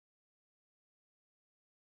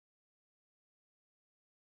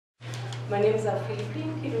My name is Pini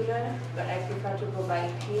Chepkoech, but I prefer to go by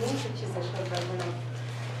Pini, which is a short version of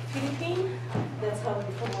Philippine. That's how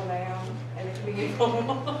informal I am, a little bit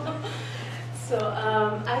informal. So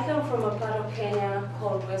I come from a part of Kenya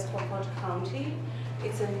called West Pokot County.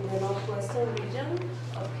 It's in the northwestern region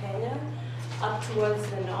of Kenya, up towards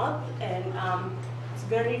the north, and it's a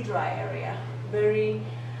very dry area, very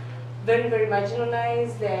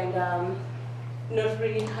marginalized, and not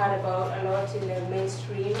really heard about a lot in the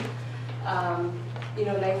mainstream,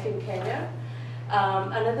 life in Kenya.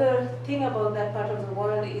 Another thing about that part of the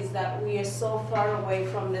world is that we are so far away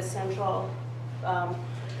from the central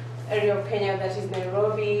area of Kenya, that is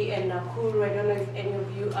Nairobi and Nakuru. I don't know if any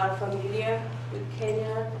of you are familiar with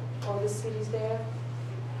Kenya, all the cities there.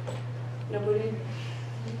 Nobody?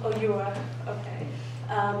 Oh, you are? Okay.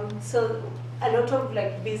 So a lot of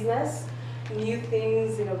business, new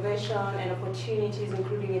things, innovation, and opportunities,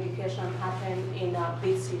 including education, happen in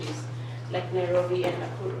big cities like Nairobi and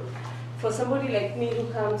Nakuru. For somebody like me who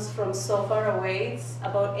comes from so far away, it's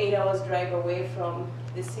about 8 hours drive away from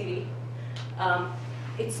the city.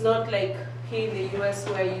 It's not like here in the US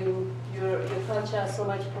where your culture so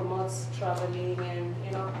much promotes traveling and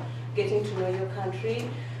getting to know your country.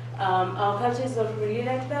 Our culture is not really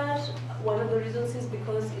like that. One of the reasons is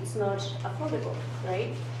because it's not affordable,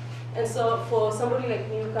 right? And so for somebody like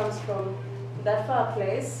me who comes from that far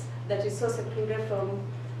place that is so secluded from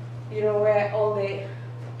where all the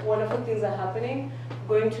wonderful things are happening,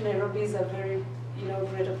 going to Nairobi is a very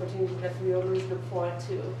great opportunity that we always look forward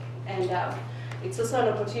to. And it's also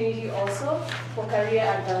an opportunity also for career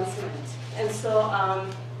advancement. And so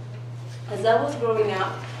as I was growing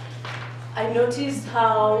up, I noticed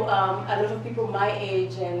how a lot of people my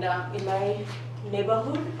age and in my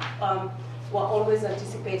neighborhood were always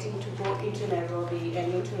anticipating to go into Nairobi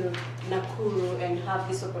and into Nakuru and have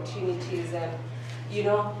these opportunities and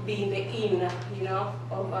be in the inn,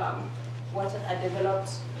 of what a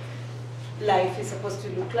developed life is supposed to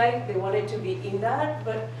look like. They wanted to be in that,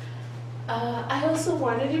 but I also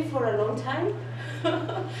wanted it for a long time.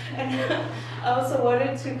 And I also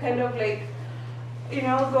wanted to kind of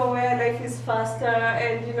go where life is faster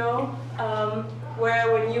and,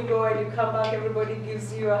 where when you go and you come back, everybody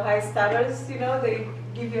gives you a high status, they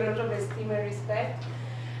give you a lot of esteem and respect.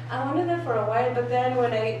 I wanted that for a while, but then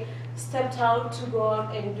when I stepped out to go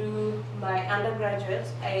out and do my undergraduate,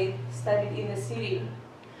 I studied in the city.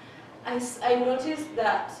 I noticed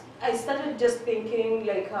that I started just thinking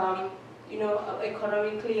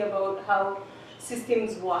economically about how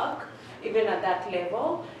systems work, even at that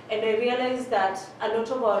level. And I realized that a lot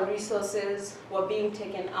of our resources were being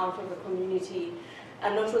taken out of the community. A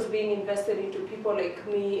lot was being invested into people like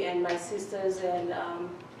me and my sisters and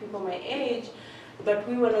people my age, but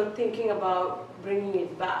we were not thinking about bringing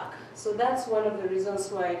it back. So that's one of the reasons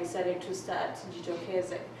why I decided to start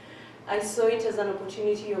Jitokeze. I saw it as an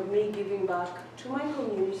opportunity of me giving back to my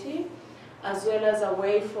community, as well as a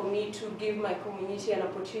way for me to give my community an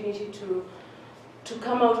opportunity to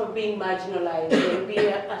come out of being marginalized and be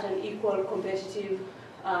at an equal competitive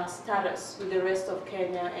status with the rest of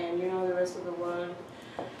Kenya and the rest of the world.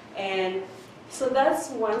 And so that's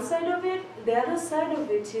one side of it. The other side of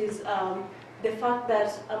it is the fact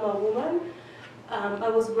that I'm a woman. I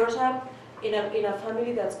was brought up in a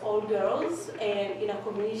family that's all girls and in a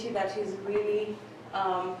community that is really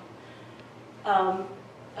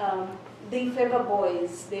they favor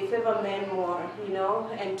boys, they favor men more,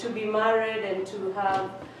 and to be married and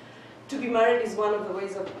to be married is one of the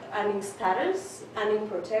ways of earning status, earning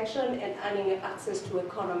protection, and earning access to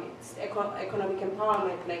economic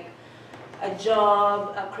empowerment, like a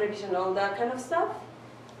job, a credit, and all that kind of stuff.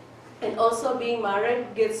 And also being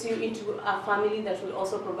married gets you into a family that will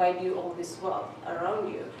also provide you all this wealth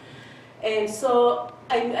around you. And so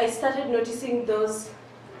I started noticing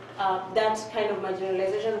that kind of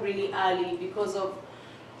marginalization really early because of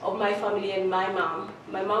my family and my mom.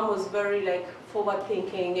 My mom was very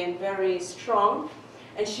forward-thinking and very strong,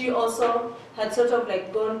 and she also had sort of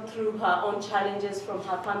gone through her own challenges from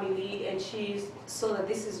her family, and she saw that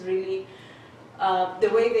this is really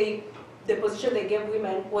the position they gave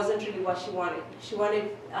women wasn't really what she wanted. She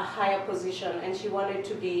wanted a higher position, and she wanted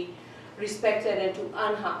to be respected and to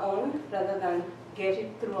earn her own rather than get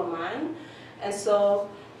it through a man. And so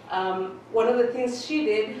one of the things she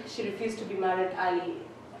did, she refused to be married early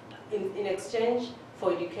in exchange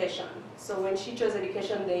for education. So when she chose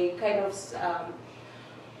education, they kind of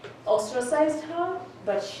ostracized her,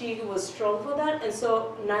 but she was strong for that. And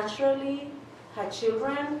so naturally, her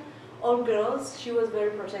children, all girls, she was very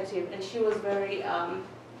protective, and she was very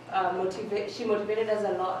she motivated us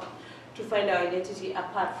a lot to find our identity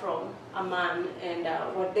apart from a man and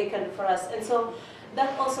what they can do for us. And so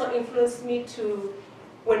that also influenced me to,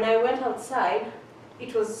 when I went outside,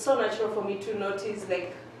 it was so natural for me to notice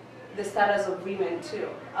like the status of women too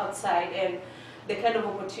outside and the kind of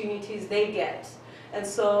opportunities they get. And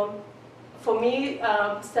so for me,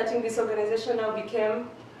 starting this organization now became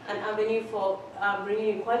an avenue for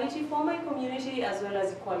bringing equality for my community as well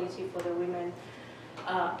as equality for the women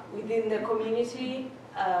within the community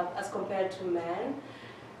as compared to men.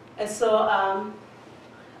 And so,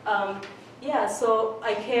 yeah, so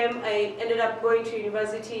I ended up going to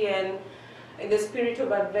university, and in the spirit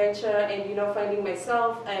of adventure and, you know, finding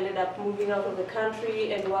myself, I ended up moving out of the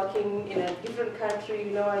country and working in a different country,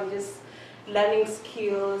 you know, and just learning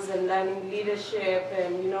skills and learning leadership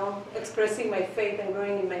and, you know, expressing my faith and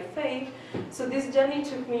growing in my faith. So this journey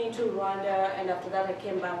took me to Rwanda, and after that I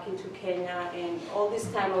came back into Kenya, and all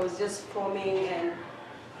this time I was just forming and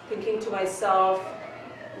thinking to myself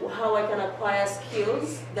how I can acquire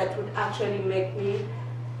skills that would actually make me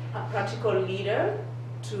a practical leader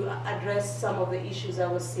to address some of the issues I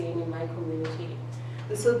was seeing in my community.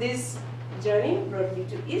 And so this journey brought me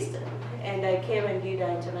to Eastern, and I came and did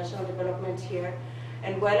international development here.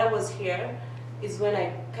 And while I was here is when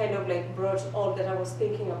I kind of like brought all that I was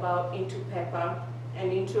thinking about into paper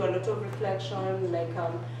and into a lot of reflection, like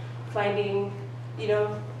finding, you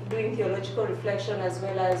know, doing theological reflection as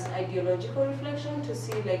well as ideological reflection to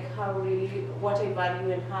see like how really, what I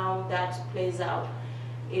value and how that plays out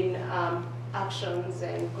in actions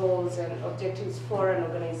and goals and objectives for an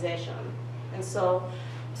organization. And so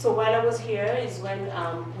while I was here is when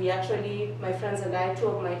we actually, my friends and I, two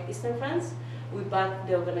of my Eastern friends, we birthed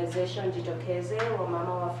the organization Jitokeze, or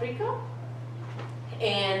Mama of Africa.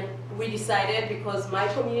 And we decided, because my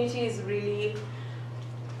community is really,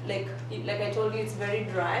 like I told you, it's very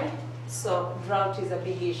dry, so drought is a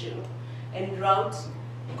big issue. And drought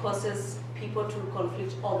causes people to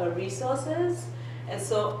conflict over resources. And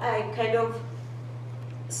so I kind of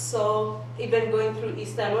saw, even going through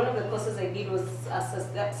Eastern, one of the courses I did was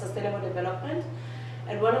sustainable development.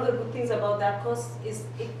 And one of the good things about that course is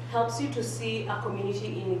it helps you to see a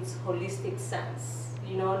community in its holistic sense,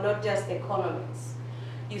 you know, not just economics.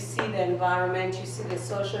 You see the environment, you see the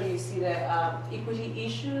social, you see the equity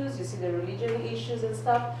issues, you see the religion issues and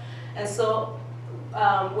stuff. And so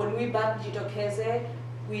when we birthed Jitokeze,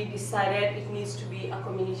 we decided it needs to be a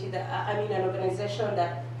community that, an organization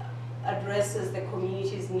that addresses the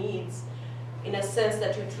community's needs in a sense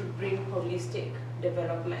that it would bring holistic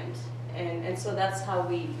development. And so that's how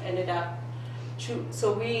we ended up.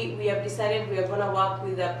 So we have decided we are going to work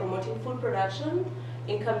with promoting food production,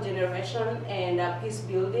 income generation, and peace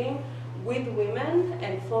building with women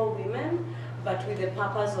and for women, but with the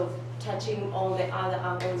purpose of touching all the other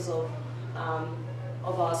angles of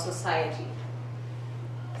our society.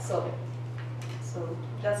 So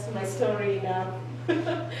that's my story now,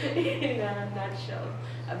 in a nutshell,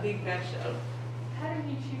 a big nutshell. How did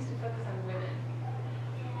you choose to focus on women?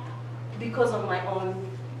 Because of my own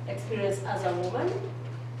experience as a woman,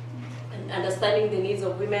 and understanding the needs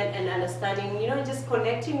of women, and understanding, you know, just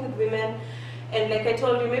connecting with women. And like I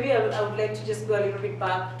told you, maybe I would like to just go a little bit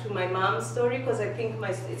back to my mom's story, because I think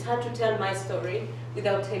it's hard to tell my story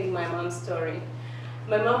without telling my mom's story.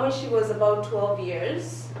 My mom, when she was about 12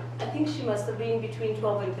 years, I think she must have been between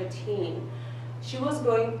 12 and 13, she was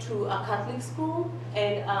going to a Catholic school,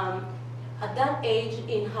 and at that age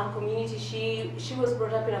in her community, she was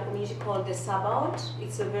brought up in a community called the Sabaot.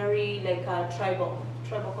 It's a very tribal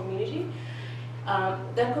community.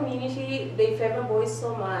 That community, they favor boys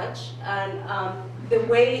so much, and the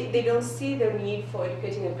way they don't see the need for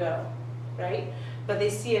educating a girl, right? But they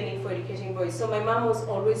see a need for educating boys. So my mom was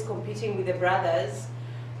always competing with the brothers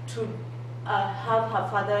to have her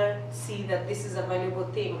father see that this is a valuable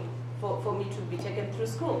thing for me to be taken through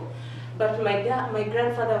school. But my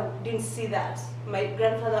grandfather didn't see that. My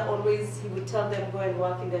grandfather always, he would tell them, go and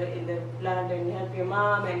work in the land and help your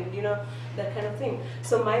mom, and you know, that kind of thing.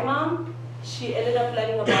 So my mom, she ended up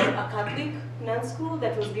learning about a Catholic nun school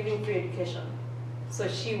that was giving free education. So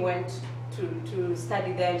she went to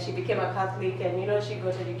study there, and she became a Catholic, and you know, she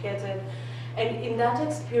got educated. And in that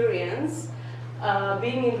experience,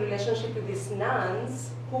 being in relationship with these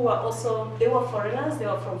nuns, who were also, they were foreigners, they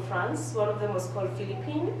were from France. One of them was called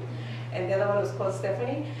Philippine, and the other one was called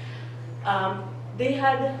Stephanie.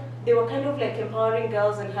 They were kind of like empowering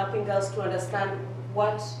girls and helping girls to understand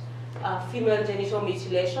what female genital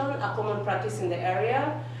mutilation, a common practice in the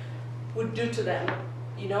area, would do to them,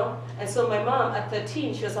 you know? And so my mom, at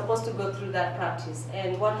 13, she was supposed to go through that practice.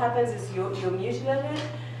 And what happens is you're mutilated,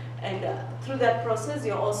 and through that process,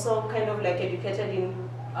 you're also kind of like educated in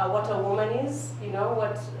what a woman is, you know,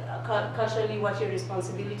 what culturally what your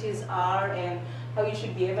responsibilities are and how you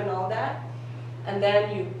should behave and all that. And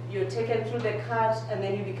then you're taken through the cut, and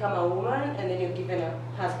then you become a woman, and then you're given a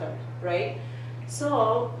husband, right?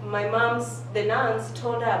 So my the nuns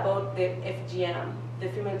told her about the FGM, the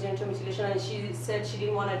female genital mutilation, and she said she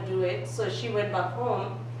didn't want to do it. So she went back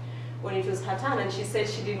home when it was her turn, and she said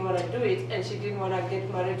she didn't want to do it, and she didn't want to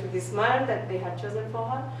get married to this man that they had chosen for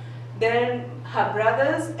her. Then her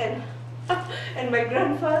brothers and and my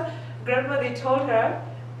grandpa, they told her,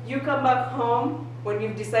 you come back home when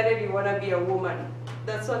you've decided you want to be a woman.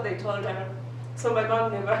 That's what they told her. So my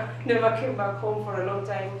mom never came back home for a long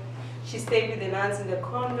time. She stayed with the nuns in the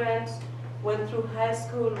convent, went through high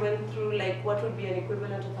school, went through like what would be an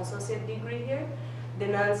equivalent of associate degree here. The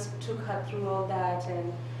nuns took her through all that,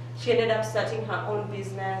 and she ended up starting her own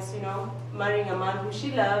business, you know, marrying a man who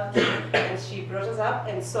she loved, and she brought us up.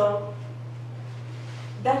 And so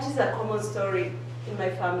that is a common story in my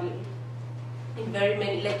family. In very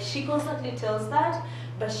many, like she constantly tells that,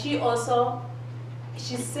 but she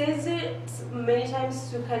says it many times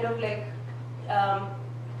to kind of like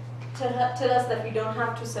tell us that we don't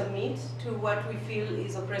have to submit to what we feel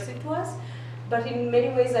is oppressive to us. But in many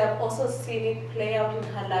ways, I've also seen it play out in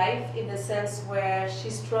her life in the sense where she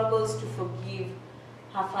struggles to forgive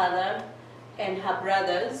her father and her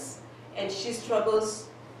brothers, and she struggles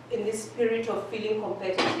in this spirit of feeling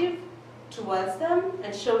competitive towards them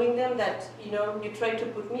and showing them that, you know, you try to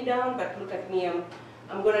put me down, but look at me,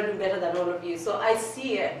 I'm going to do better than all of you. So I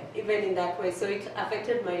see it even in that way. So it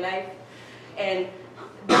affected my life, and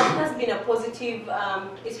that has been a positive,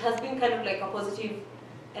 it has been kind of like a positive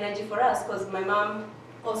energy for us, because my mom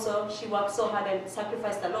also, she worked so hard and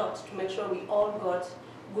sacrificed a lot to make sure we all got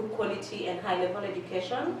good quality and high level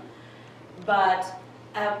education. But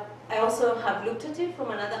I also have looked at it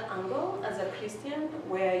from another angle as a Christian,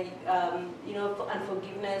 where you know,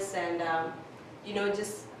 unforgiveness and you know,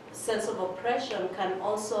 just sense of oppression can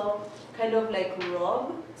also kind of like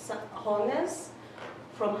rob wholeness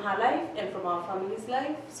from her life and from our family's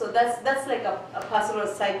life. So that's like a personal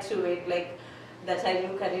side to it, like that I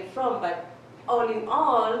look at it from. But all in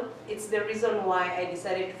all, it's the reason why I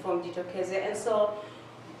decided to form Jitokeze. And so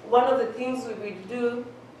one of the things we will do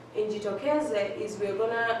in Jitokeze is we're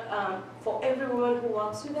gonna, for every woman who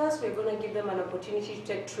works with us, we're gonna give them an opportunity to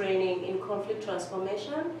take training in conflict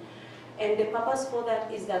transformation. And the purpose for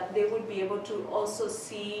that is that they would be able to also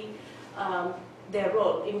see their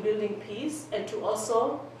role in building peace, and to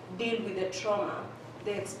also deal with the trauma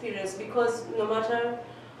they experience. Because no matter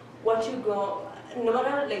what you go, no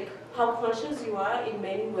matter like how conscious you are in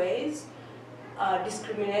many ways,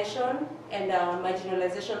 discrimination and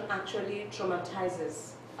marginalization actually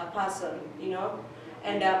traumatizes a person, you know,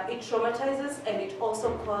 and it traumatizes, and it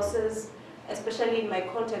also causes, especially in my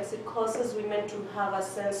context, it causes women to have a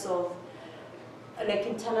sense of like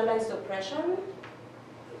internalized oppression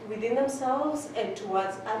within themselves and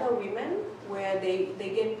towards other women, where they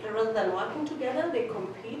get, rather than working together, they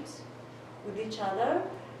compete with each other,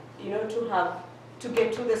 you know, to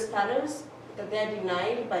get to the status that they're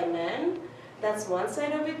denied by men. That's one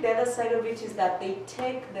side of it. The other side of it is that they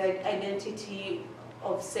take the identity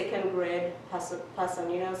of second grade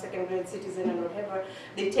person, you know, second grade citizen and whatever,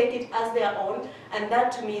 they take it as their own, and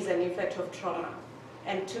that to me is an effect of trauma.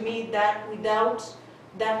 And to me, that without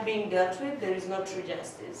that being dealt with, there is no true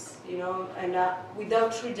justice, you know, and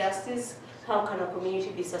without true justice, how can a community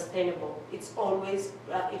be sustainable? It's always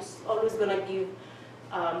going to give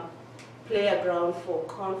play a ground for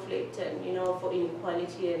conflict and, you know, for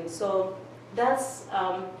inequality. And so that's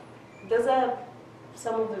those are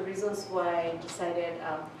some of the reasons why I decided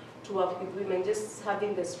to work with women. Just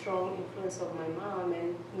having the strong influence of my mom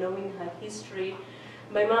and knowing her history.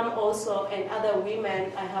 My mom also, and other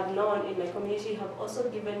women I have known in my community, have also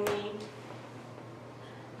given me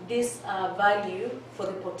this value for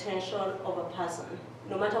the potential of a person.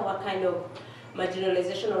 No matter what kind of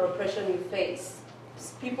marginalization or oppression you face,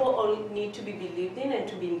 people all need to be believed in and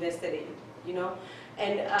to be invested in, you know.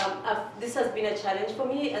 And this has been a challenge for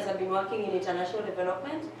me as I've been working in international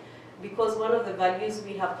development, because one of the values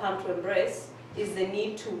we have come to embrace is the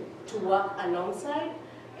need to work alongside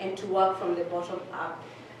and to work from the bottom up.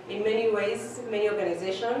 In many ways, many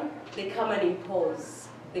organizations, they come and impose.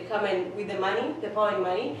 They come and, with the money, the power and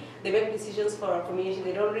money, they make decisions for our community.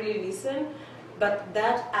 They don't really listen, but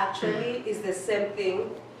that actually is the same thing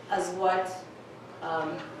as what,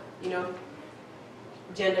 you know,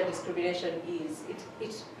 gender discrimination is.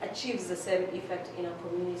 It achieves the same effect in our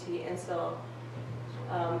community. And so,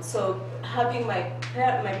 so having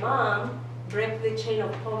my mom break the chain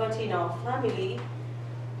of poverty in our family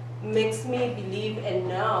makes me believe and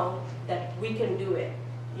know that we can do it.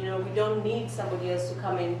 You know, we don't need somebody else to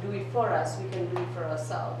come and do it for us. We can do it for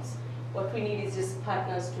ourselves. What we need is just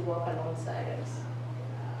partners to work alongside us.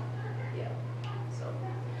 Yeah.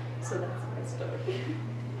 So that's my story.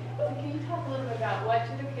 So can you talk a little bit about what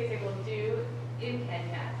Jitokeze will do in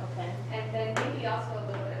Kenya? Okay. And then maybe also a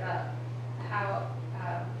little bit about how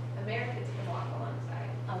Americans can walk alongside.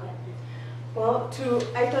 Okay. Well,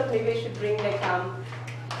 I thought maybe I should bring like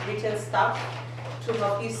retail stuff to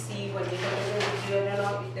help you see what Jitokeze will do. I don't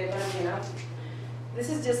know if they're gonna be enough. This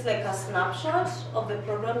is just like a snapshot of the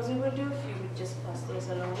programs we will do. If you would just pass those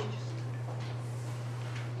along.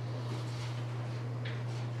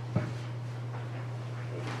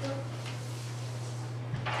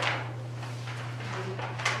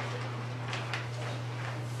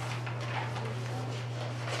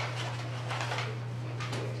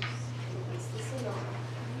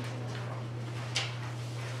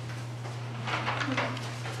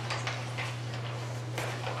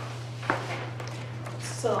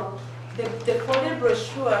 So the folded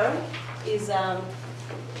brochure is that's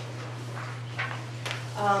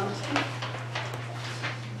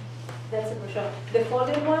a brochure. The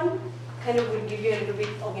folded one kind of will give you a little bit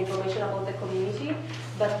of information about the community,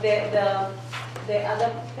 but the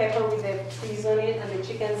other paper with the trees on it and the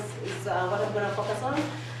chickens is what I'm going to focus on.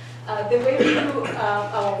 The way we do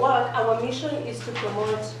our work, our mission is to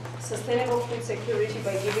promote sustainable food security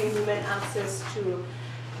by giving women access to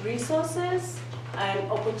resources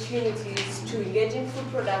and opportunities to engage in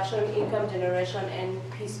food production, income generation, and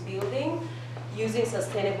peace building using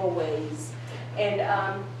sustainable ways. And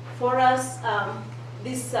for us,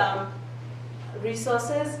 these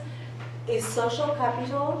resources is social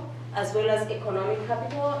capital as well as economic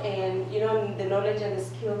capital, and the knowledge and the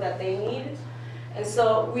skill that they need. And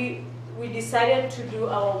so we decided to do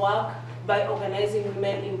our work by organizing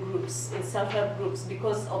women in groups, in self-help groups,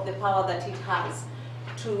 because of the power that it has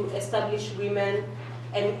to establish women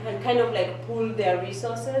and kind of like pool their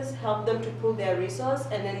resources, help them to pool their resource,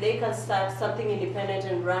 and then they can start something independent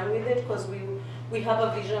and run with it, because we have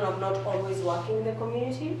a vision of not always working in the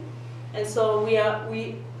community. And so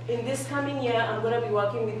in this coming year, I'm going to be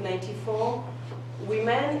working with 94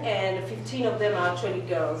 women, and 15 of them are actually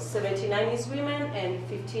girls. 79 is women, and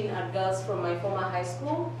 15 are girls from my former high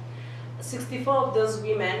school. 64 of those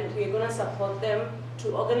women, we're going to support them to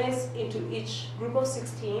organize into each group of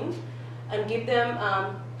 16 and give them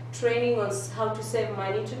training on how to save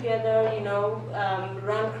money together,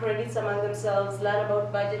 run credits among themselves, learn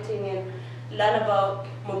about budgeting, and learn about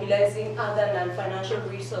mobilizing other non-financial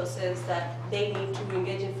resources that they need to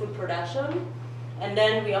engage in food production. And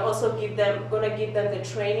then we are also going to give them the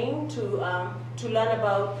training to learn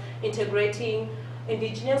about integrating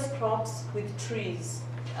indigenous crops with trees,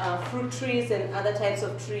 fruit trees and other types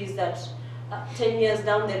of trees that 10 years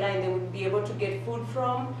down the line they would be able to get food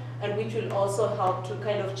from, and which will also help to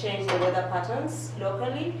kind of change the weather patterns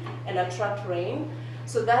locally and attract rain.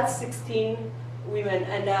 So that's 16 women,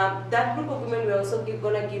 and that group of women we're also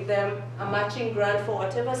going to give them a matching grant for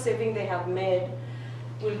whatever saving they have made.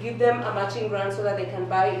 We'll give them a matching grant so that they can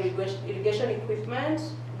buy irrigation equipment,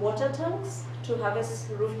 water tanks to harvest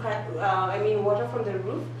water from the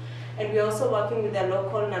roof. And we're also working with a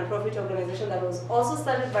local nonprofit organization that was also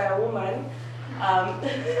started by a woman.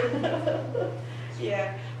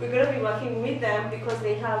 Yeah, we're going to be working with them because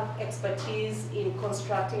they have expertise in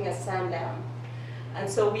constructing a sand dam. And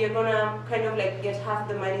so we are going to kind of like get half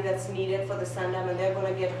the money that's needed for the sand dam, and they're going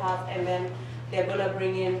to get half, and then they're going to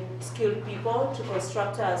bring in skilled people to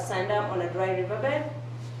construct a sand dam on a dry riverbed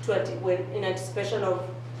in anticipation of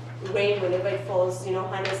rain whenever it falls,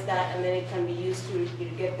 harness that, and then it can be used to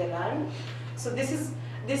irrigate the land. So these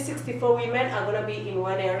 64 women are going to be in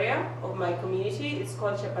one area of my community. It's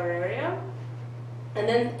called Shepherd area. And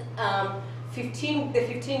then the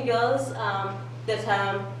 15 girls that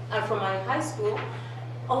are from my high school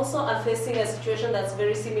also are facing a situation that's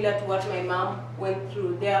very similar to what my mom went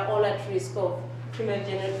through. They are all at risk of female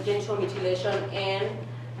genital mutilation and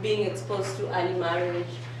being exposed to early marriage.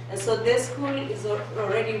 And so their school is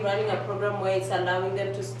already running a program where it's allowing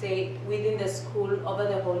them to stay within the school over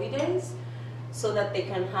the holidays so that they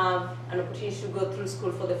can have an opportunity to go through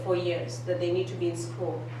school for the 4 years that they need to be in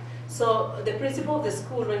school. So the principal of the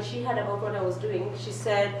school, when she heard about what I was doing, she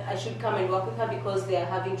said I should come and work with her because they are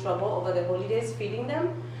having trouble over the holidays feeding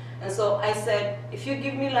them. And so I said, if you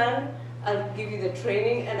give me land, I'll give you the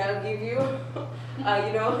training, and I'll give you,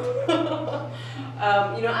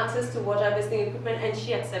 access to water harvesting equipment. And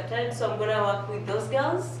she accepted. So I'm going to work with those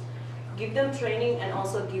girls, give them training, and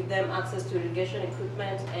also give them access to irrigation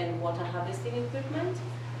equipment and water harvesting equipment.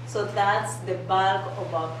 So that's the bulk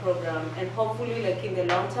of our program, and hopefully, like in the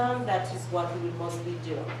long term, that is what we will mostly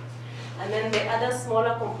do. And then the other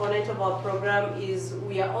smaller component of our program is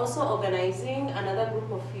we are also organizing another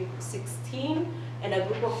group of 16 and a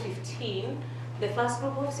group of 15. The first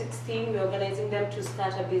group of 16, we're organizing them to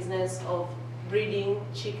start a business of breeding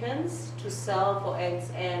chickens to sell for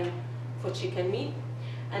eggs and for chicken meat.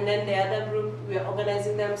 And then the other group, we are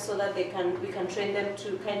organizing them so that we can train them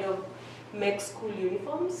to kind of make school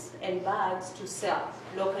uniforms and bags to sell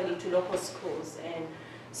locally to local schools. And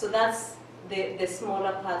so that's the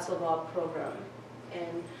smaller parts of our program.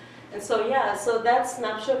 And so yeah, so that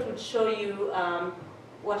snapshot would show you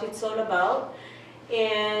what it's all about.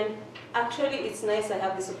 And actually it's nice I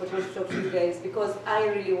have this opportunity to talk to you guys, because I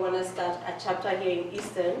really want to start a chapter here in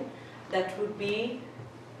Eastern that would be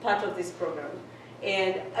part of this program.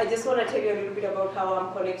 And I just want to tell you a little bit about how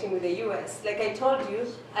I'm connecting with the US. Like I told you,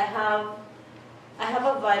 I have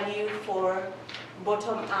a value for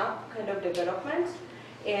bottom-up kind of development.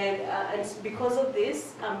 And because of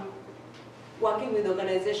this, I'm working with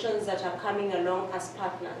organizations that are coming along as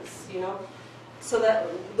partners, you know, so that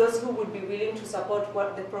those who would be willing to support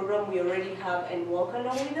what the program we already have and work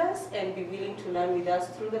along with us and be willing to learn with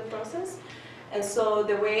us through the process. And so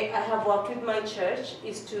the way I have worked with my church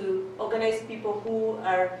is to organize people who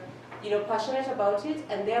are, you know, passionate about it,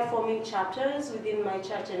 and they are forming chapters within my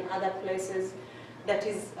church and other places that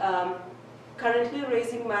is currently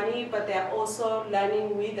raising money, but they are also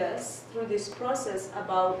learning with us through this process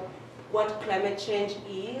about what climate change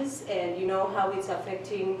is, and you know how it's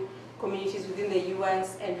affecting communities within the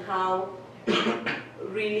US, and how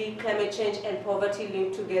really climate change and poverty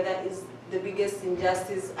linked together is the biggest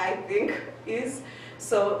injustice, I think, is.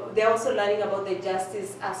 So they're also learning about the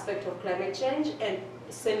justice aspect of climate change and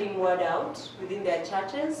sending word out within their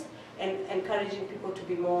churches and encouraging people to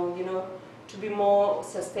be more, you know, to be more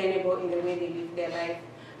sustainable in the way they live their life.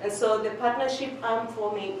 And so the partnership I'm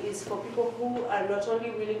forming is for people who are not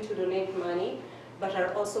only willing to donate money, but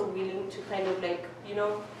are also willing to kind of like, you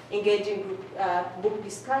know, engage in group, book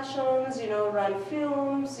discussions, you know, run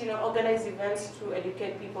films, you know, organize events to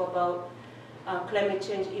educate people about climate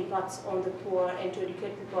change impacts on the poor and to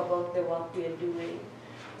educate people about the work we are doing.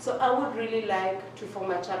 So I would really like to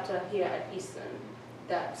form a chapter here at Eastern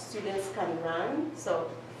that students can run. So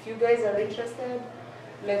if you guys are interested,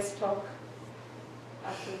 let's talk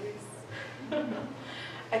after this.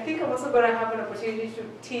 I think I'm also going to have an opportunity to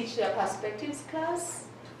teach a perspectives class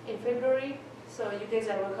in February, so you guys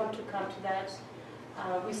are welcome to come to that.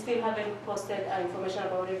 We still haven't posted information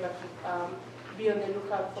about it, but be on the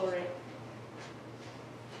lookout for it.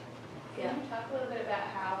 Can you talk a little bit about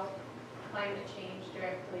how climate change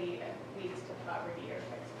directly leads to poverty or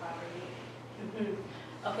affects poverty?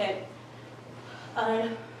 Okay.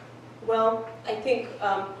 Well, I think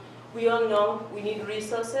we all know we need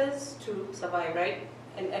resources to survive, right?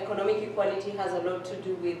 And economic equality has a lot to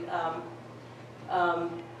do with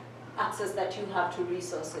access that you have to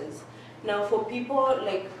resources. Now, for people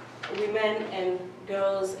like women and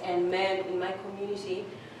girls and men in my community,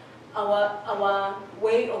 our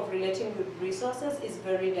way of relating with resources is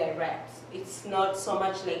very direct. It's not so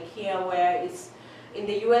much like here where it's, in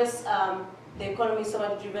the US, the economy is so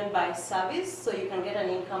much driven by service, so you can get an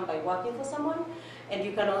income by working for someone, and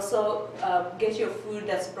you can also get your food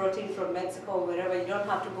that's brought in from Mexico or wherever. You don't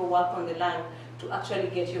have to go work on the land to actually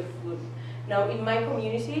get your food. Now, in my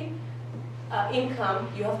community, income,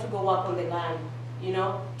 you have to go work on the land, you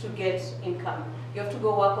know, to get income. You have to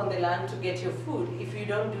go work on the land to get your food. If you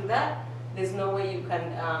don't do that, there's no way you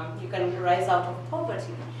can rise out of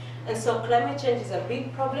poverty. And so climate change is a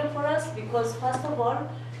big problem for us because, first of all,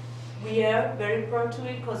 we are very prone to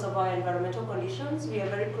it because of our environmental conditions. We are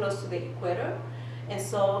very close to the equator. And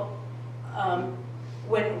so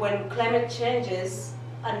when climate changes,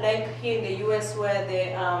 unlike here in the US where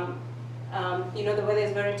you know, the weather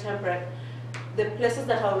is very temperate, the places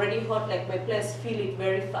that are already hot, like my place, feel it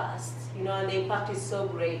very fast, you know, and the impact is so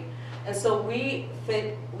great. And so we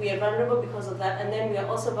are vulnerable because of that, and then we are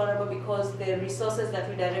also vulnerable because the resources that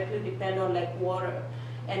we directly depend on, like water,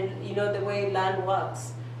 and you know, the way land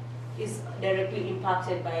works, is directly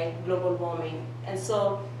impacted by global warming. And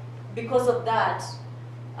so because of that,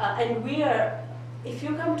 and we are, if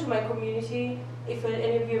you come to my community, if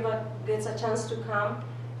any of you ever gets a chance to come,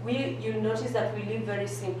 you notice that we live very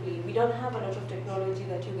simply. We don't have a lot of technology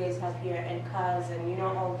that you guys have here, and cars and you know,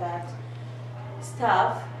 all that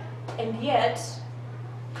stuff. And yet,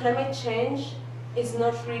 climate change is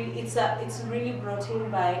not really, it's really brought in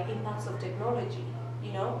by impacts of technology,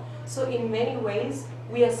 you know? So in many ways,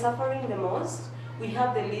 we are suffering the most. We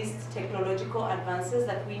have the least technological advances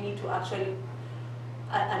that we need to actually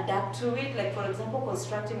adapt to it. Like for example,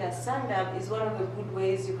 constructing a sand dam is one of the good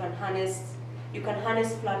ways you can harness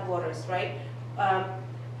flood waters, right?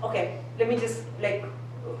 Okay, let me just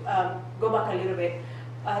go back a little bit.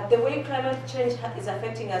 The way climate change is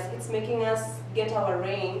affecting us, it's making us get our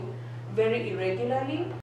rain very irregularly.